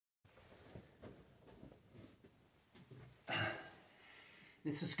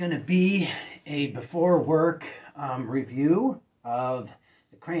This is going to be a before work review of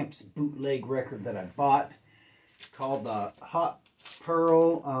the CRAMPS bootleg record that I bought called the Hot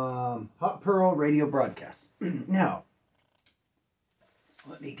Pearl radio broadcast. Now,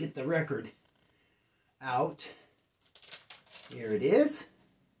 let me get the record out. Here it is.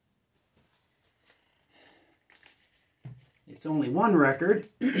 It's only one record,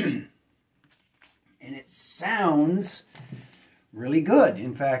 and it sounds really good.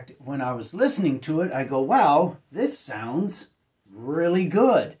 In fact, when I was listening to it, I go, wow, this sounds really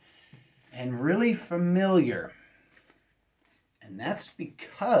good and really familiar. And that's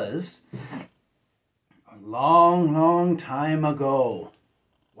because a long, long time ago,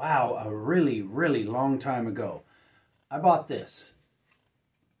 wow, a really, really long time ago, I bought this.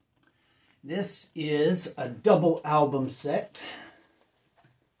 This is a double album set,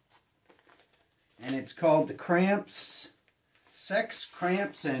 and it's called the CRAMPS, Sex,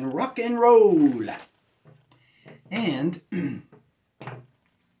 Cramps, and Rock and Roll. And it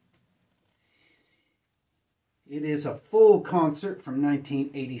is a full concert from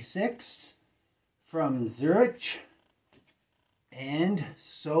 1986 from Zurich, and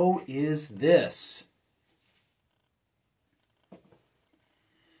so is this.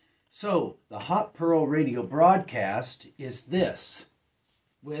 So, the Hot Pearl radio broadcast is this,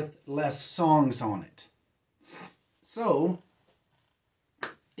 with less songs on it. So,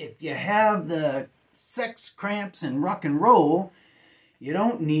 if you have the Sex, Cramps, and Rock and Roll, you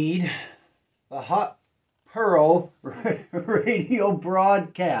don't need the Hot Pearl radio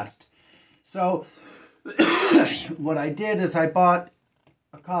broadcast. So, what I did is I bought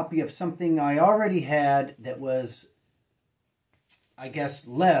a copy of something I already had that was, I guess,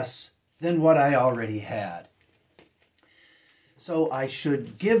 less than what I already had. So I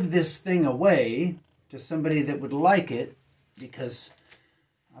should give this thing away to somebody that would like it, because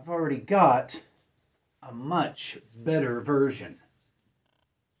I've already got a much better version.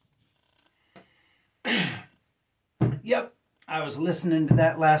 Yep, I was listening to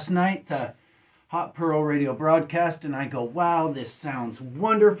that last night, the Hot Pearl radio broadcast, and I go, wow, this sounds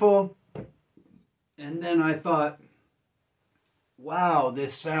wonderful. And then I thought, wow,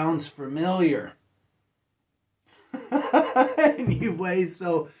 this sounds familiar. Anyway,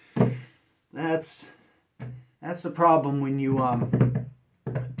 so that's the problem when you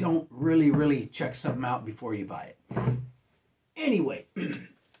don't really check something out before you buy it. Anyway,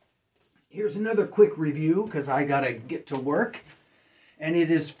 here's another quick review because I gotta get to work, and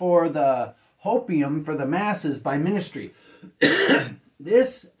it is for the Hopium for the Masses by Ministry.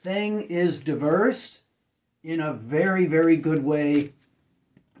 This thing is diverse in a very, very good way.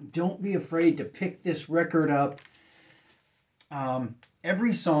 Don't be afraid to pick this record up.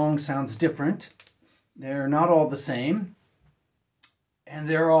 Every song sounds different. They're not all the same. And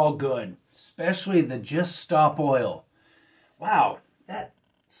they're all good. Especially the Just Stop Oil. Wow, that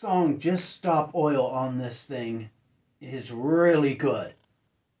song Just Stop Oil on this thing is really good.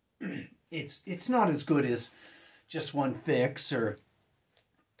 It's not as good as Just One Fix or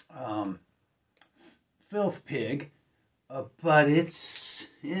Filth Pig, but it's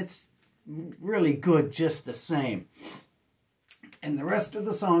really good just the same. And the rest of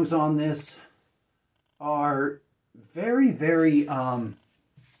the songs on this are very, very, I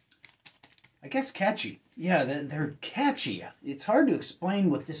guess catchy. Yeah, they're catchy. It's hard to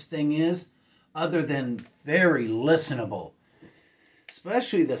explain what this thing is other than very listenable.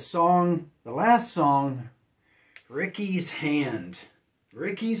 Especially the last song, Ricky's Hand.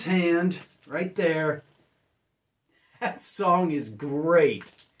 Ricky's Hand, right there. That song is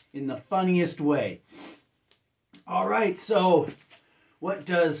great in the funniest way. All right, so what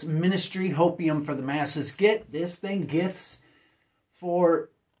does Ministry Hopium for the Masses get? This thing gets, for,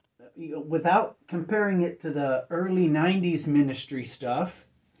 without comparing it to the early 90s Ministry stuff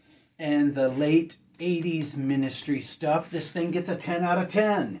and the late 80s Ministry stuff, this thing gets a 10 out of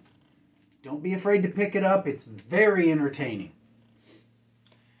 10. Don't be afraid to pick it up. It's very entertaining.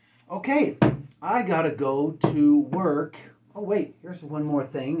 Okay, I gotta go to work. Oh wait, here's one more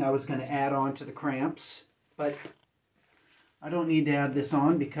thing I was going to add on to the CRAMPS, but I don't need to add this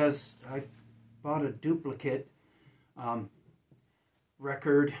on because I bought a duplicate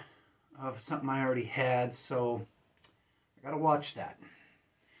record of something I already had, so I gotta watch that.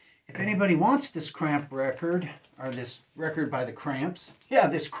 If anybody wants this CRAMP record, or this record by the CRAMPS, yeah,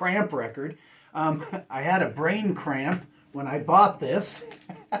 this CRAMP record, I had a brain cramp when I bought this.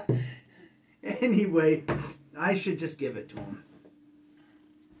 Anyway, I should just give it to him.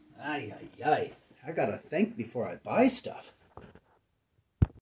 Ay, ay, ay. I gotta think before I buy stuff.